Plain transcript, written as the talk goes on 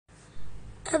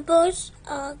Apples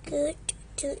are good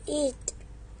to eat.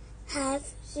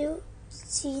 Have you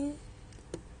seen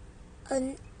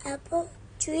an apple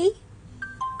tree?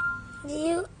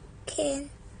 You can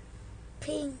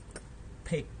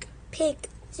pick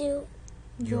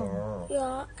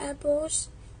your apples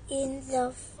in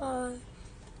the fall.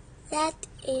 That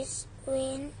is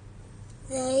when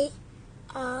they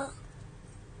are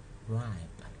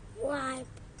ripe.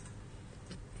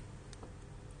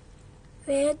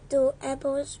 Where do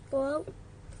apples grow?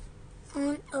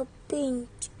 On a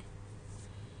bench.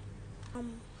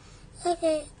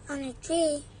 Okay, on a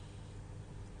tree.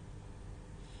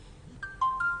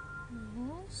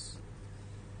 Yes.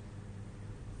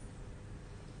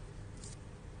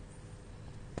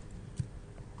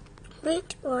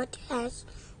 Which word has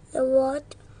the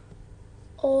word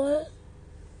all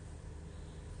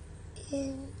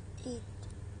in it?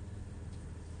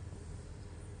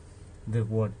 The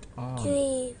word all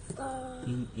 3, 4.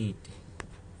 in it.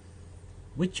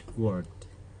 Which word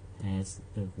has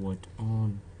the word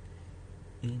on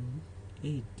in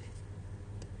it?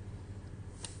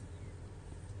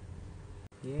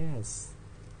 Yes.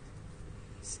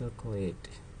 Circle it.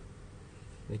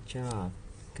 Good job.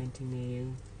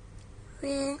 Continue.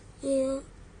 When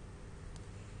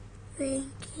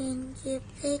can you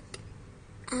pick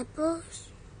apples?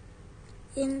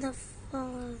 In the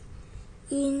fall,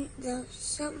 in the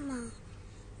summer,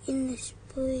 in the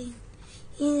spring.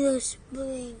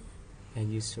 Are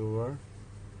you sure?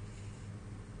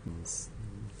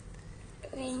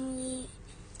 When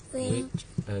Read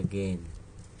again.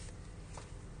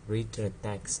 Read the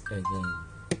text again.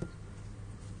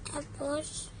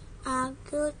 apples are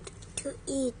good to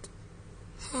eat.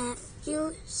 Have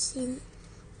you seen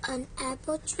an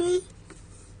apple tree?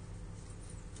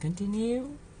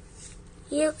 Continue.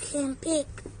 You can pick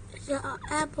the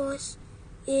apples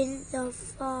in the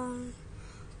fall.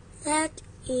 That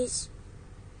is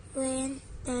when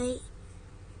they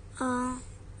are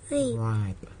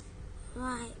ripe.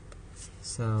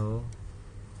 So,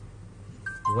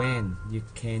 when you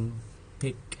can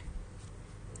pick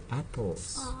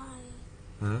apples?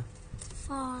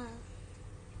 Fall.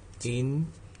 In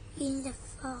the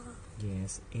fall.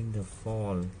 Yes, in the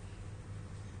fall.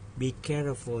 Be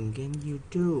careful when you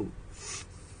do.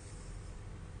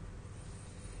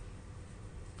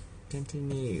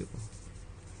 Continue.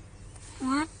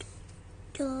 What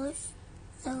does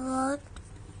the word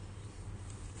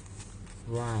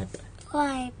ripe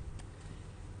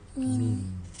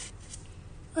mean?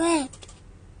 Red.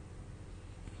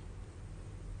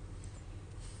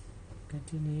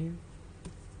 Continue.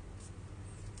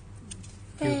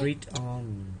 You read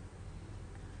on.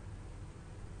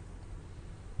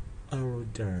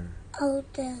 Older.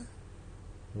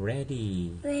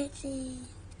 Ready.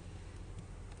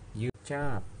 You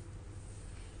job.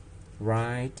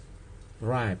 Right.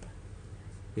 Ripe.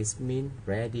 It means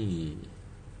ready.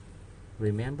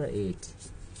 Remember it.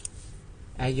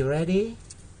 Are you ready?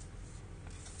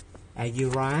 Are you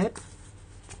ripe?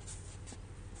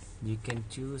 You can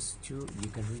choose two. You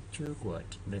can read two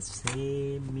words the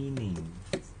same meaning.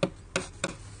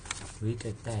 Read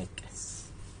the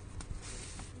text.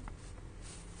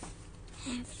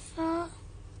 Apple.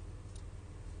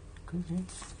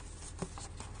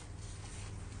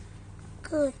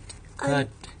 Good.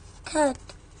 Cut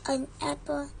an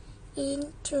apple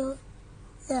into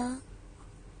the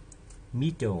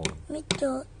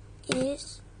Middle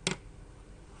is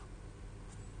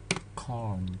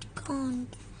corned.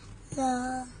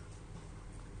 The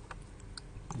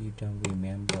You don't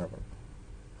remember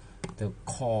the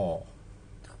core.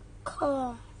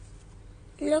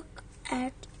 Look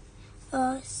at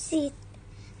a seed.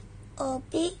 A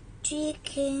big tree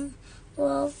can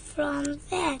grow from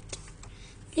that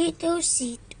little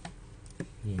seed.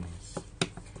 Yes.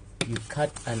 You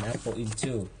cut an apple in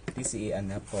two. This is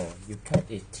an apple. You cut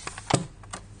it.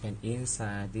 And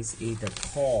inside this is the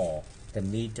core, the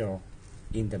middle,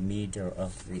 in the middle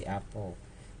of the apple.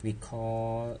 We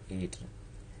call it.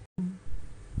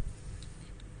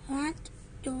 What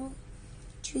do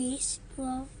trees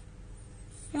grow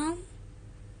from?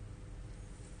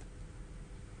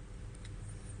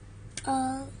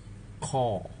 A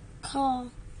Core.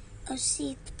 A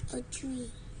seed, a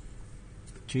tree.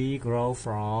 Tree grow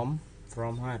from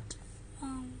what?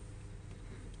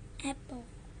 Apple.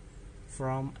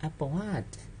 From apple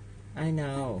what? I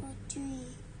know. Apple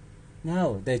tree.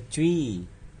 No, the tree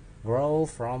grow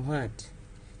from what?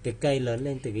 Cái cây lớn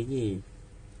lên từ cái gì?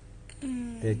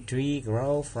 The tree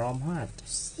grow from what?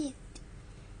 Seed.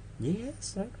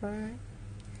 Yes, that's right.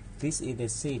 This is the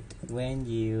seed when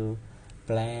you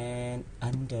plant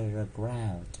under the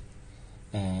ground.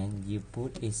 and you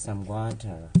put in some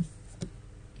water,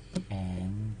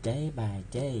 and day by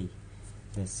day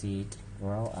the seed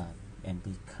grow up and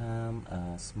become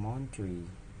a small tree.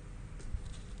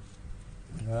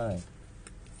 Rồi,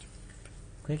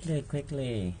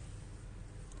 quickly.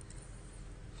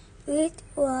 Read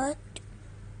what?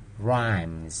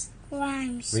 Rhymes.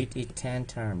 Rhymes. Read it 10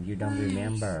 times. You don't Rhymes.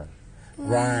 remember.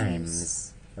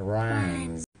 Rhymes.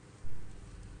 Rhymes.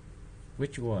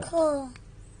 Which word? Cool.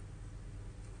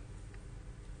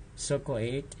 Circle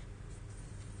it.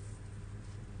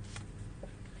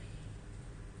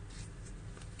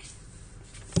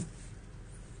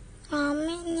 How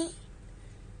many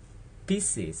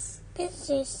Pieces.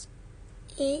 pieces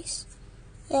is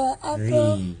the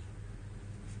apple? Three.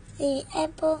 The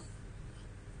apple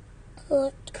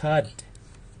could Cut.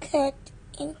 cut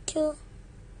into.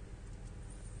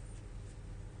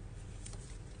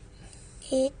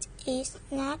 It is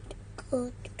not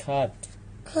good. Cut.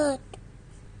 Cut.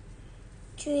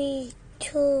 3,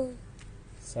 2.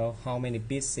 So how many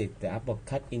pieces the apple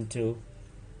cut into?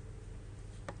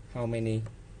 How many?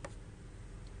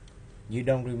 You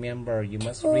don't remember. You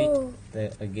must read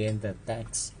again the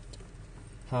text.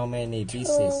 How many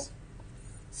pieces?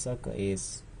 Circle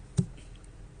is.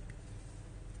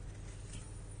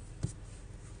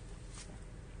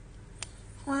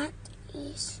 What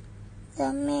is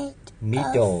the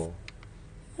Middle.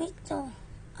 middle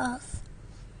of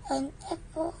an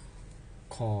apple?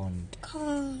 Corn.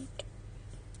 Called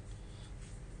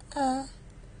a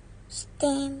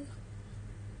stem,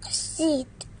 a seed,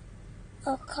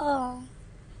 a corn.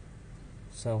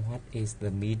 So what is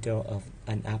the middle of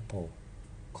an apple?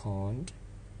 Corn.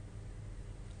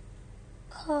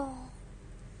 Corn.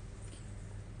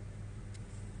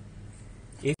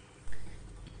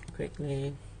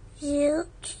 Quickly. You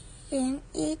can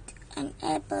eat an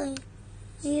apple.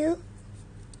 You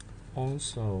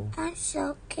Also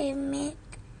also can make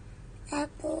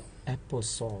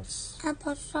applesauce.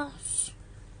 applesauce.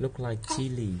 Look like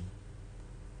chili.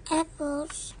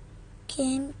 Apples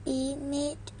can be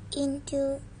made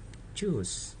into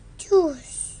Juice.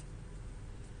 juice.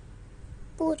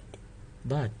 But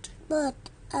But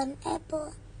an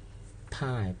apple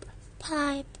pipe.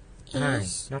 pipe Pie.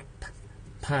 is Not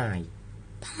pie.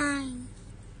 pine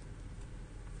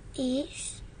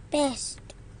is best.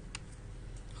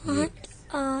 What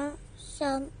are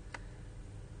some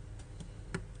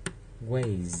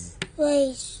Ways.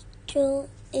 ways to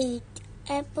eat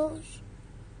apples?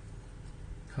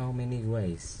 How many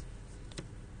ways?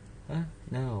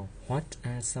 Now, what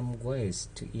are some ways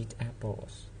to eat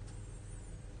apples?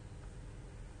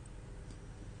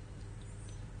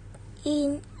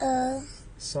 In a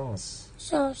Sauce.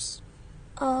 sauce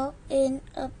or in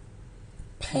a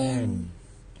pan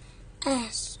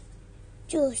as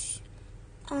juice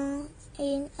or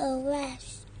in a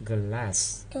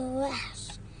Glass.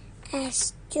 glass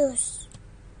as juice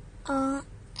or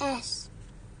as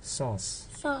Sauce.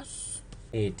 sauce.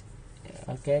 8.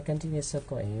 Okay, continue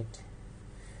circle 8.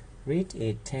 Read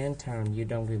it 10 times. You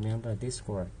don't remember this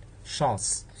word.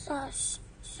 Sauce. Sauce,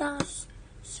 sauce,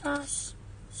 sauce,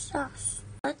 sauce.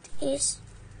 What is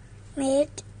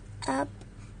made up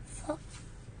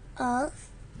of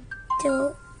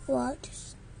two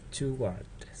words? 2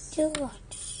 words. Two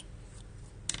words.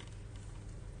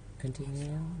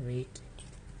 Continue. Read.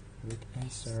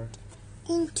 Answer.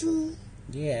 Into.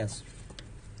 Yes.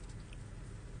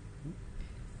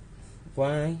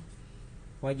 Why?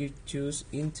 Why you choose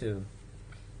into?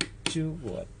 2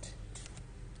 word.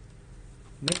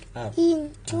 Make up.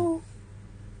 Into.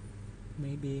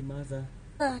 Maybe mother.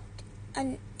 But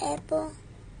an apple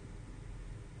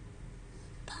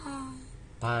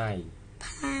pie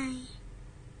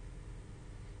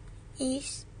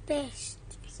is best.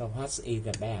 So what is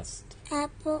the best?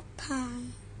 Apple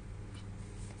pie.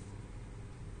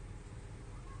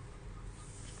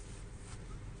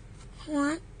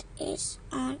 What is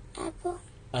an apple?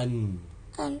 An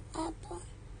apple.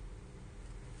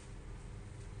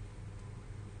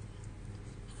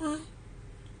 What?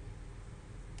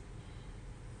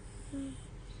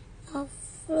 A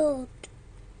fruit.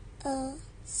 A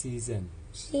season.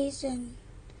 season.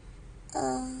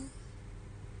 A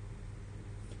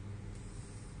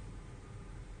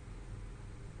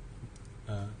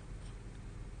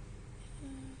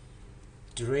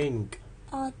Drink.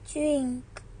 a drink.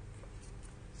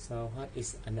 So what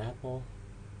is an apple?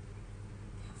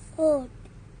 Food.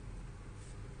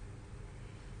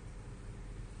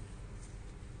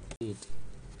 Eat.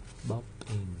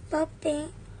 Popping. Popping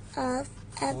of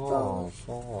apples.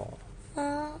 Four.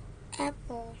 4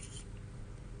 apples.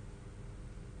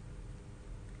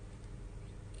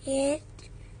 Eat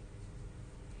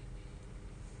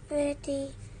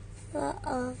ready for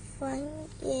a fun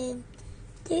game.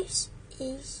 This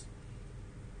is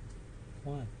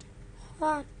What?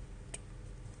 what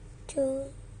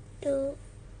to do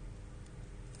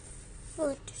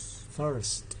First.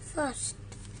 first.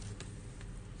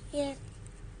 Get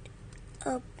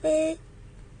a big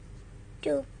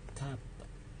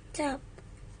tub.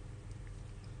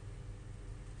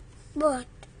 Put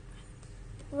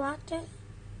water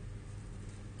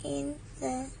in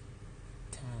the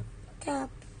tub.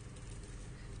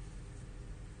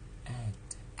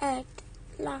 Add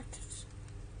lots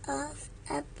of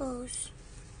apples.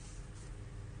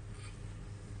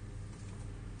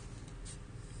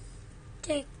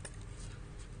 Take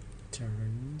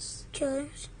Turns.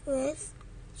 with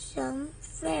some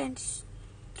friends.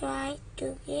 Try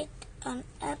to get an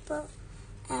apple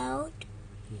out.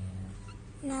 Yeah.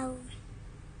 No.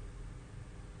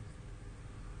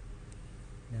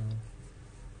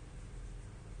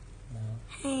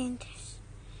 And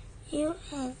you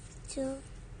have to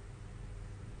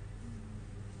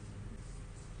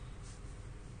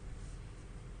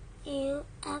your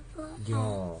apple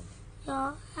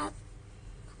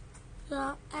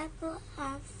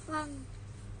have fun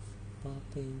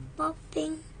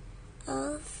popping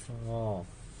of 4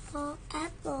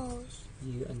 apples.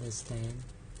 You understand?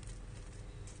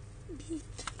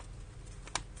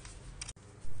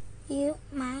 You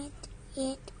might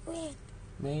get wet.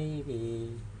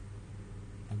 Maybe.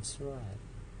 I'm sure.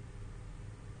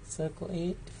 Circle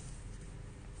it.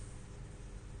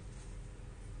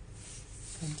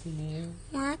 Continue.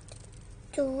 What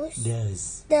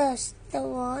does the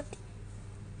word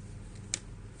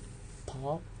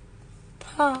pop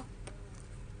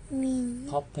mean?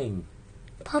 Popping.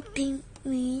 Popping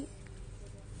mean?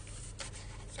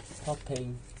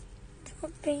 Popping.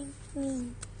 Popping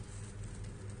mean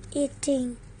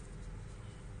eating.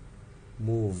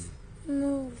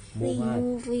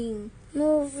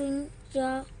 Moving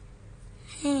your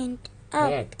head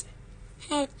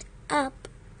up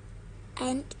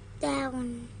and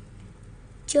down.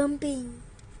 Jumping.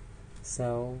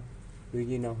 So, do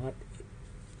you know what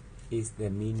is the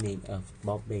meaning of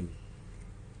bobbing?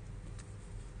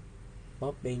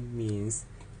 Bobbing means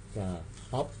the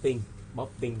bobbing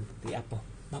the apple.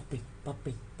 Bobbing, bob,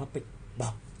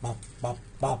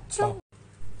 bob.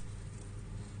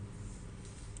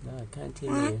 Now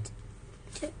continue.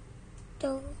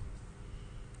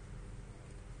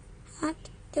 What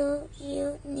do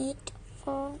you need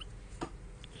for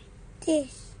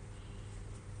this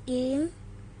game?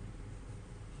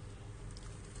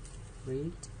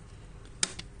 Read.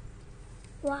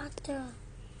 Water.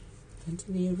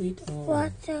 Continue, read on.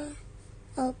 Water,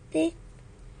 a big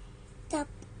tub,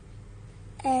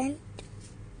 and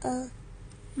a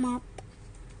mop.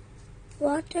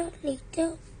 Water,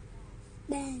 little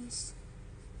bands,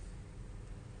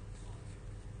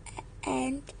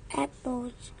 and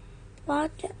apples.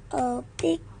 Water, a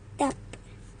big tub,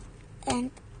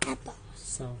 and apples.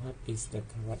 So what is the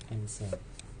correct answer?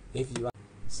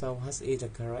 So what is the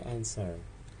correct answer?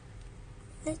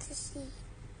 Let's see.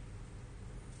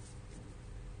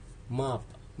 Mop,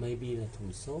 maybe là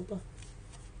thùng xốp á.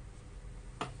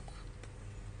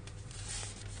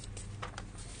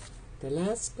 The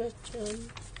last question.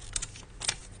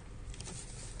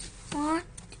 What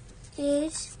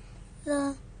is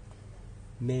the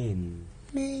main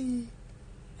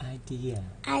idea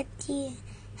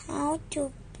how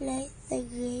to play the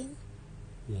game?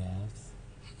 Yes.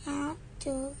 How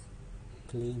to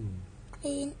Clean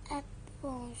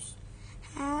apples.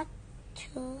 How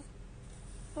to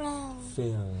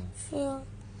fill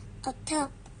a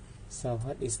tub. So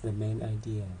what is the main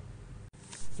idea?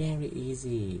 Very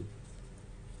easy.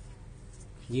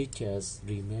 You just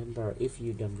remember. If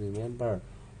you don't remember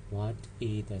what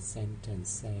is the sentence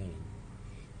saying,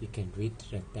 you can read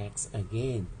the text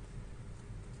again,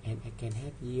 and I can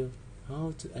help you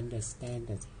how to understand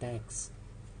the text.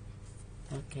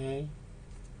 Okay,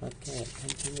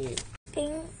 continue.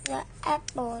 Popping the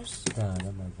apples.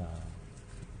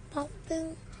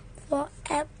 Popping for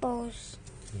apples.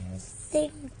 Yes.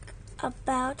 Think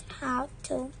about how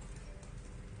to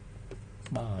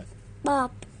bob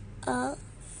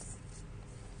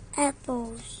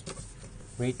apples.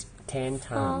 Read 10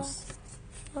 times.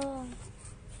 For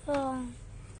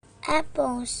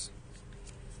apples.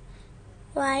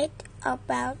 Write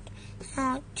about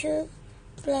how to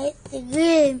play the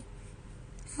game.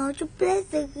 How to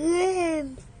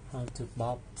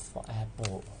bob for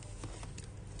apple.